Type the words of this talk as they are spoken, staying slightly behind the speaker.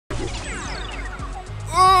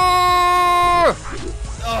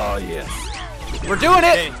Oh, yes. We're doing it.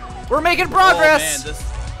 Okay. We're making progress. Oh,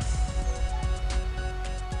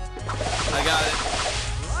 man, I got it.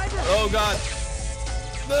 Oh, God.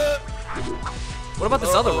 What about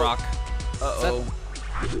this other rock? Uh-oh.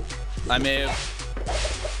 I may have...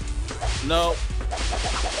 No.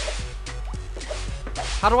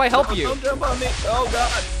 How do I help you? Don't jump on me. Oh,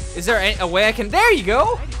 God. Is there a way I can... There you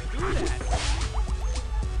go.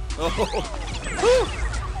 Oh.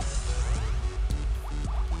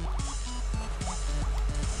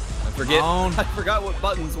 I forgot what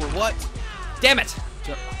buttons were what. Damn it.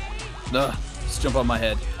 Just jump on my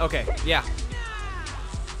head. Okay, yeah.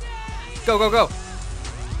 Go, go, go.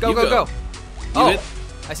 Go, You go, go. go. Oh, did?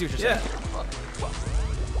 I see what you're saying.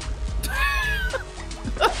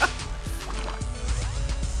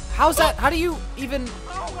 How's that? How do you even...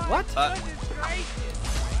 What?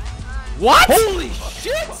 What? Holy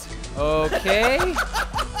shit! Okay.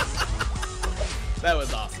 That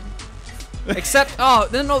was awesome. Except, oh,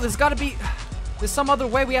 no, there's gotta be... There's some other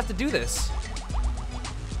way we have to do this.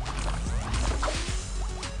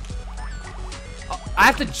 I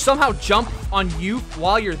have to somehow jump on you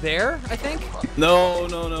while you're there, I think? No,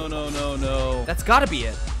 no, no, no, no, no. That's gotta be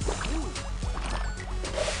it.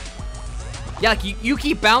 Yeah, like you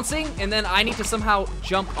keep bouncing, and then I need to somehow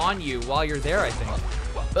jump on you while you're there, I think.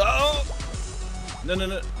 Oh! No, no,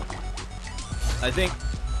 no. I think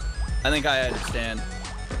I understand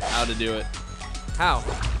how to do it. How?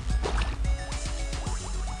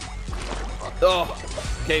 Oh,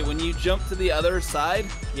 okay, when you jump to the other side.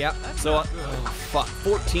 Yep. So, oh, fuck,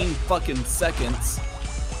 14 fucking seconds.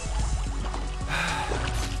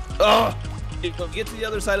 Oh! If you get to the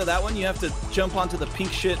other side of that one, you have to jump onto the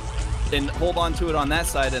pink shit and hold on to it on that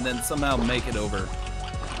side and then somehow make it over.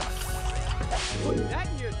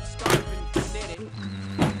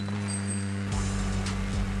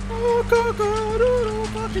 Oh, cock-a-doodle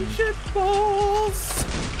fucking shit balls.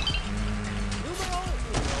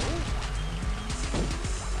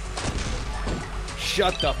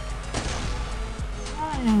 Shut up.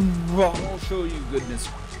 I'll show you, goodness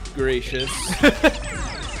gracious.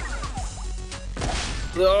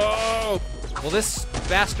 Oh! Will this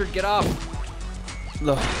bastard get off?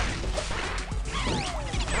 Ugh.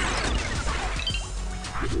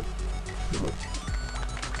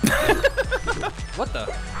 What the?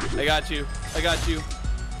 I got you. I got you.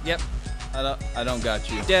 Yep. I don't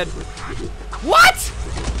got you. Dead. What?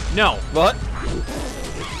 No. What?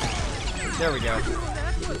 There we go.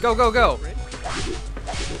 Go, go, go.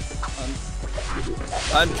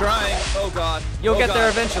 I'm trying. Oh god. You'll get God. there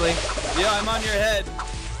eventually. Yeah, I'm on your head.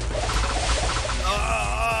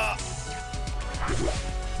 Ah!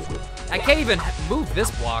 I can't even move this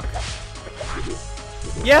block.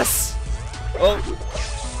 Yes! Oh.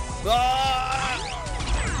 Ah!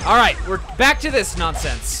 All right, we're back to this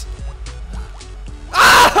nonsense.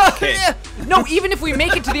 Ah! Okay. No, even if we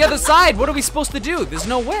make it to the other side, what are we supposed to do? There's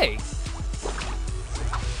no way.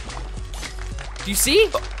 Do you see?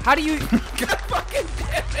 How do you... God fucking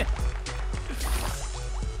damn it.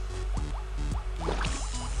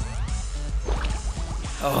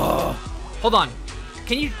 Oh. Hold on.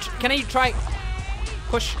 Can I try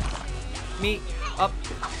push me up?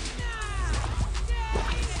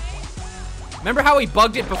 Remember how we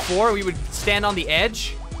bugged it before? We would stand on the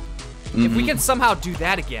edge? Mm-hmm. If we can somehow do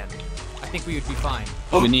that again, I think we would be fine.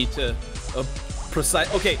 We need to precise.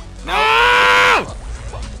 Okay, now. Ah!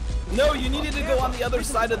 No, you needed to go on the other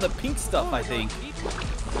side of the pink stuff, I think.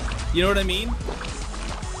 You know what I mean?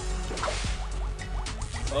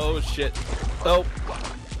 Oh shit. Oh.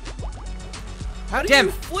 How do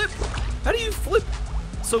you flip? How do you flip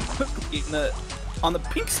so quickly on the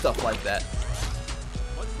pink stuff like that?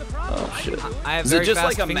 Oh shit. I have Is very it just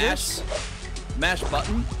fast like a fingers. mash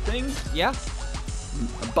button thing? Yeah.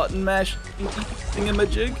 A button mash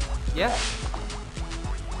thingamajig? Yeah.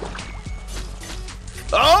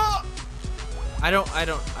 Oh! I don't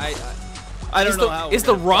know how. Is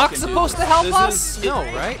the rock supposed to help us? No,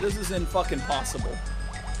 right? This is impossible.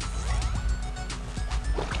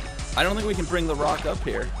 I don't think we can bring the rock up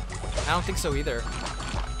here. I don't think so either.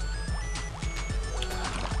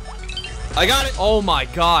 I got it. Oh my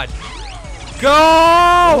god.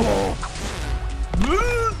 Go!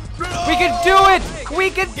 We can do it! We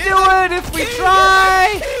can do it if we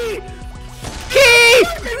try! Key!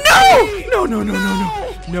 No! No, no, no, no, no.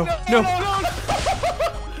 No, no.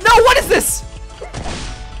 No, what is this?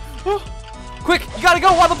 Quick, you gotta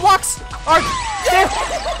go while the blocks are there.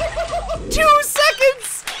 2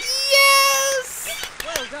 seconds! Yes!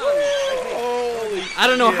 Holy I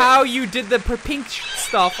don't know shit. how you did the pink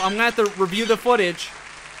stuff. I'm gonna have to review the footage.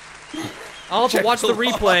 I'll have to watch the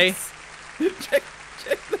replay. check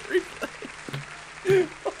the replay.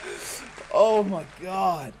 Oh my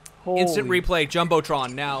god. Instant replay,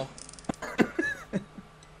 Jumbotron now.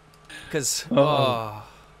 Because,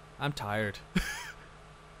 I'm tired.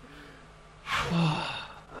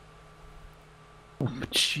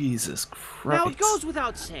 Jesus Christ. Now, it goes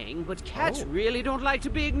without saying, but cats really don't like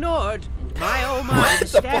to be ignored. And my oh my, the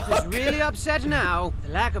staff is really upset now. The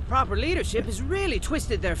lack of proper leadership has really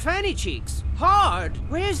twisted their fanny cheeks. Hard!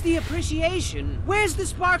 Where's the appreciation? Where's the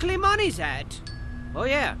sparkly monies at? Oh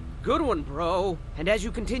yeah, good one, bro. And as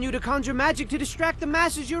you continue to conjure magic to distract the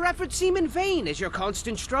masses, your efforts seem in vain, as your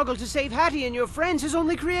constant struggle to save Hatty and your friends has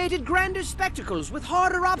only created grander spectacles with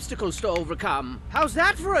harder obstacles to overcome. How's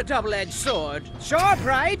that for a double-edged sword? Sharp,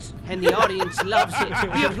 right? And the audience loves it.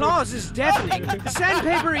 The applause is deafening.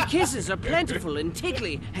 Sandpapery kisses are plentiful and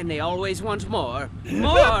tickly, and they always want more.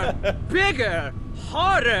 More! Bigger!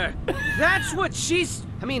 Harder! That's what she's...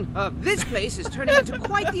 this place is turning into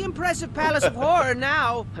quite the impressive palace of horror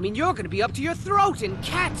now. You're gonna be up to your throat in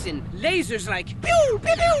cats and lasers like pew,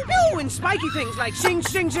 pew, pew, pew, and spiky things like shing,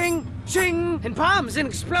 shing, shing, shing, and bombs and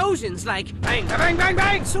explosions like bang, bang, bang,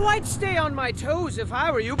 bang. So I'd stay on my toes if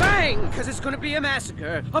I were you, bang, because it's gonna be a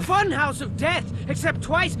massacre, a fun house of death, except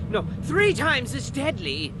 3 times as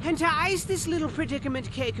deadly. And to ice this little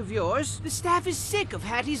predicament cake of yours, the staff is sick of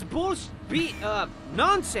Hatty's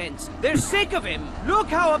nonsense. They're sick of him. Look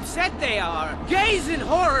how upset they are. Gaze in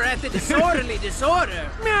horror at the disorderly disorder.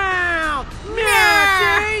 Meow!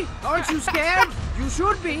 Meow! See? Aren't you scared? You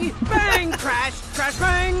should be. Bang! Crash! Crash!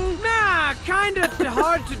 Bang! Nah, kinda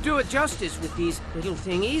hard to do it justice with these little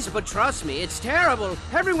thingies, but trust me, it's terrible.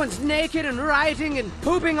 Everyone's naked and rioting and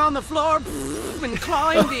pooping on the floor and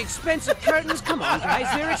clawing the expensive curtains. Come on, guys,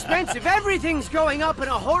 they're expensive. Everything's going up in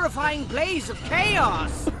a horrifying blaze of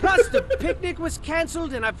chaos. Plus, the picnic was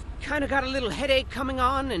canceled, and I've kinda got a little headache coming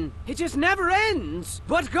on, and it just never ends.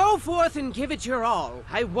 But go forth and give it your all.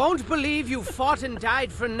 I won't believe you fought and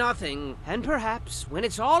died for nothing. And perhaps, when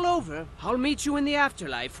it's all over, I'll meet you in the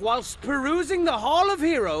afterlife whilst perusing the Hall of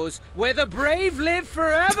Heroes, where the brave live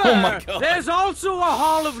forever. Oh my God. There's also a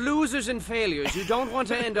Hall of Losers and Failures. You don't want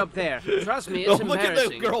to end up there. Trust me, it's embarrassing. Look at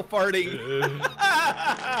the girl farting.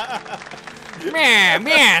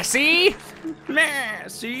 Meh, see? Meh,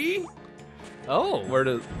 see? Oh. Where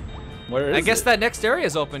is I guess it? that next area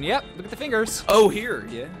is open. Yep, look at the fingers. Oh, here,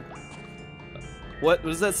 yeah. What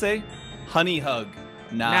does that say? Honey hug.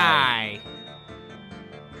 Nah.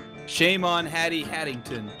 Shame on Hatty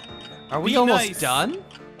Hattington. Are we Be almost nice. done?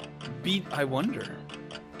 I wonder.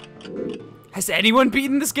 Has anyone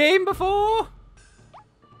beaten this game before?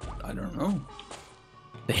 I don't know.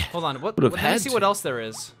 Hold on, let me had see to. what else there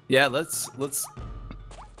is. Yeah, let's.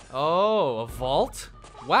 Oh, a vault?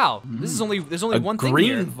 Wow, there's only one thing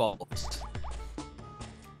green here. vault.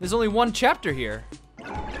 There's only one chapter here.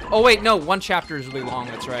 Oh wait, no, one chapter is really long,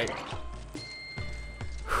 that's right.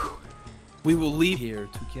 We will leave here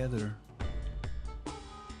together.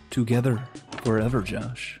 Together forever,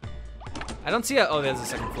 Josh. I don't see oh, there's a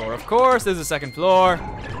second floor. Of course, there's a second floor.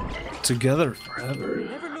 Together forever.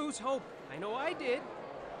 Never lose hope. I know I did.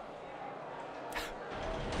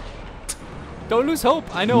 Don't lose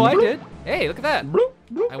hope. I know I did. Hey, look at that.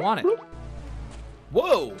 I want it.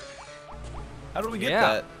 Whoa! How did we get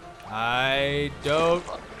that? I don't.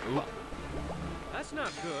 Oop. That's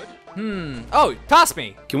not good. Oh, toss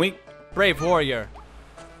me. Can we? Brave warrior.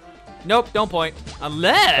 Nope, don't point.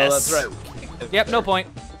 Unless. Oh, that's right. Yep, no point.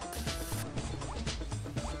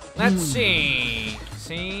 Let's see.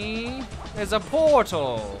 See? There's a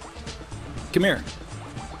portal. Come here.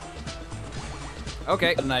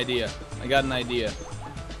 Okay. I got an idea.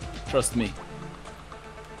 Trust me.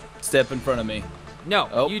 Step in front of me. No,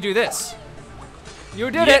 Oh. you do this.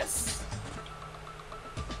 You did Yes.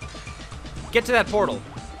 it. Get to that portal.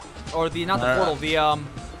 Or not the portal, the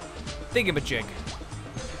thingamajig.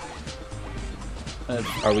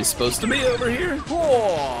 Are we supposed to be over here?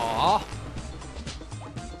 Oh,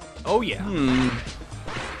 yeah.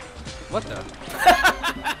 What the?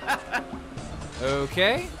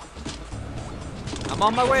 Okay. I'm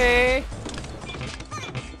on my way.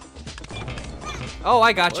 Oh,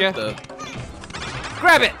 I got you. What the?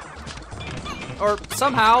 Grab it. Or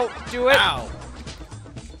somehow do it. Ow.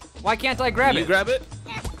 Why can't I grab Can it? you grab it?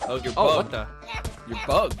 Oh, you're bugged. Oh, what the? You're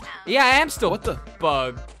bugged. Yeah, I am still What the?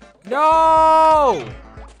 bug. No!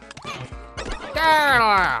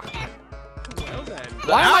 Well then.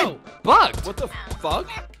 Why am I Ow. bugged? What the fuck?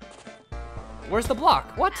 Where's the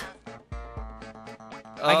block? What?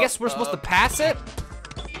 I guess we're supposed to pass it?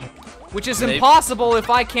 Which is Maybe. impossible if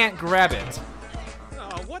I can't grab it.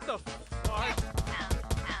 Oh, what the fuck?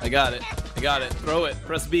 I got it. I got it. Throw it.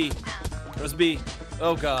 Press B. Press B.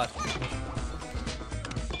 Oh god.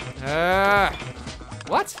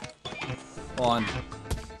 What? Hold on.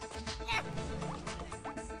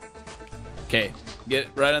 Okay. Get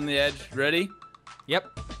right on the edge. Ready? Yep.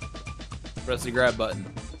 Press the grab button.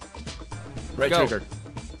 Right Go. trigger.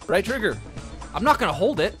 Right trigger. I'm not gonna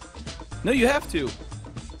hold it. No, you have to.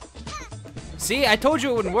 See, I told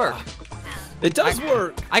you it wouldn't work. It does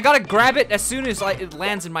work. I gotta grab it as soon as it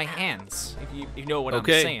lands in my hands. If you know what I'm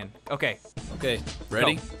saying. Okay. Okay.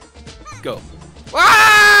 Ready? Go.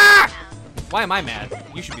 Ah! Why am I mad?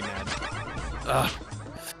 You should be mad.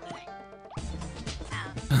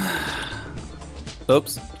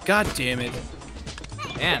 Oops. God damn it.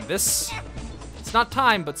 Man, it's not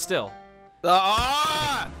time, but still.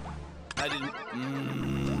 Ah! I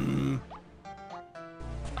didn't.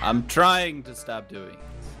 I'm trying to stop doing it.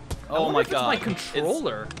 Oh my god. It's my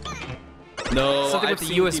controller. No, Something I've with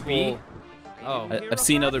the seen USB. people- Oh. I've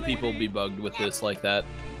seen other people be bugged with this like that.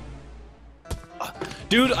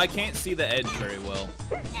 Dude, I can't see the edge very well.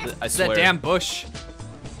 I It's swear. that damn bush.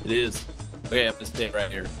 It is. Okay, I have to stay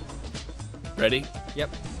right here. Ready?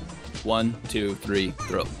 Yep. 1, 2, 3,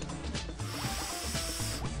 throw.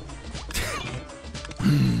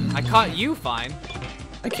 I caught you fine.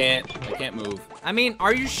 I can't move. I mean,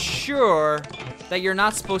 are you sure that you're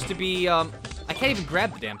not supposed to be, I can't even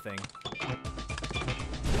grab the damn thing.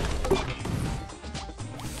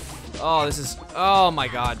 Oh, this is, oh my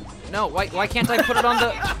god. No, why can't I put it on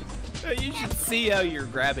the... You should see how you're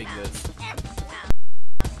grabbing this.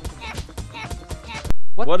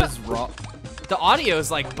 What the- is wrong? The audio is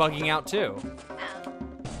like bugging out too.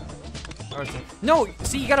 Or is it- No,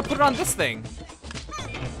 see, you gotta put it on this thing.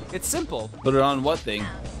 It's simple. Put it on what thing?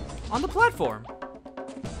 On the platform.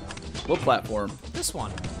 What platform? This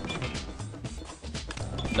one.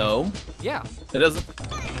 No, Yeah. it doesn't.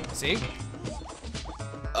 See?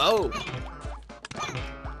 Oh.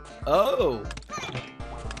 Oh.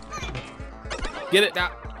 Get it.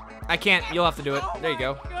 Now, I can't. You'll have to do it. There you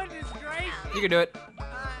go. Goodness gracious. You can do it.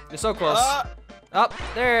 You're so close. Ah. Up.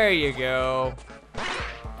 There you go.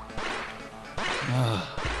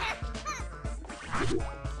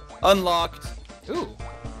 Unlocked. Ooh.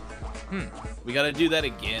 We gotta do that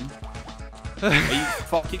again. Are you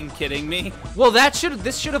fucking kidding me? Well, this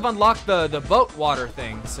should have unlocked the boat water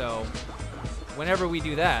thing. So, whenever we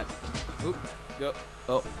do that. Oop. Go.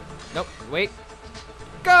 Oh. Nope. Wait.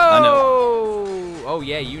 Go. I know. Oh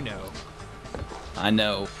yeah, you know. I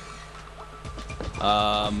know.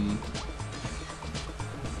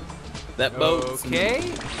 That boat's Okay.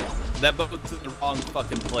 That boat's in the wrong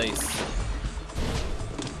fucking place.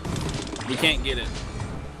 We can't get it.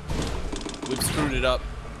 We've screwed it up.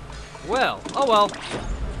 Well. Oh well.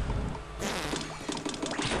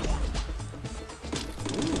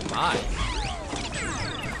 Ooh my.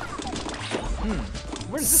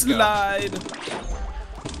 Where does this go? Slide.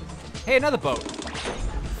 Hey, another boat.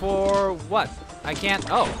 For what? I can't.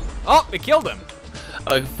 Oh. Oh, it killed him.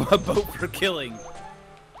 A boat for killing.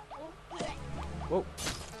 Whoa.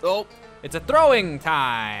 Oh, It's a throwing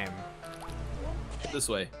time. this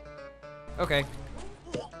way. Okay.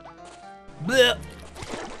 Blech.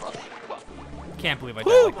 Can't believe I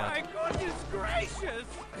died like My that. goodness gracious.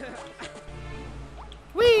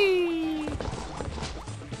 Whee!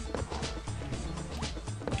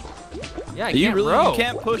 Yeah, I You can't really row. you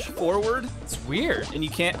can't push forward, It's weird. and you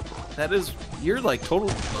can't. That is, you're like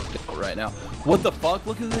totally fucked out right now. What the fuck?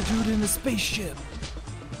 Look at the dude in the spaceship.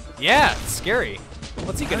 Yeah, it's scary.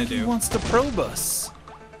 What's he gonna He do? wants to probe us.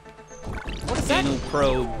 What is that? Anal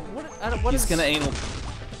probe. What He's is- gonna anal.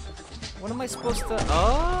 What am I supposed to?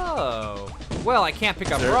 Oh. Well, I can't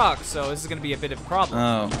pick up Sir? rocks, so this is gonna be a bit of a problem.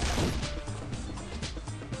 Oh.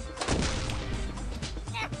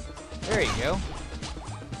 There you go.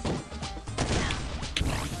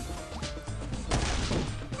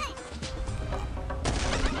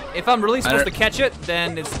 If I'm really supposed to catch it,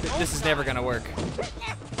 then this is never gonna work.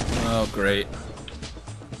 Oh, great.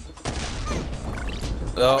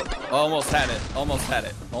 Oh, almost had it. Almost had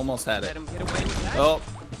it. Almost had Let it. him get away with that. Oh,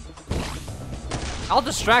 I'll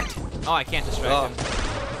distract him. Oh, I can't distract oh. him.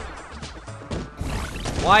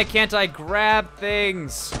 Why can't I grab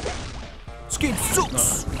things? Skin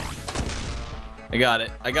sucks. I got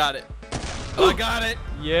it. I got it. Oh, I got it.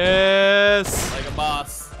 Yes. Like a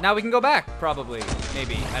boss. Now we can go back, probably.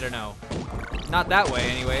 Maybe. I don't know. Not that way,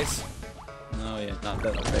 anyways. No, yeah, not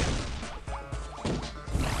that way.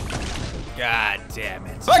 God damn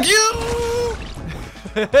it. Fuck you!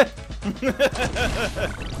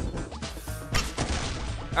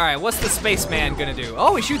 All right, what's the spaceman gonna do?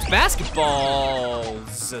 Oh, he shoots basketballs.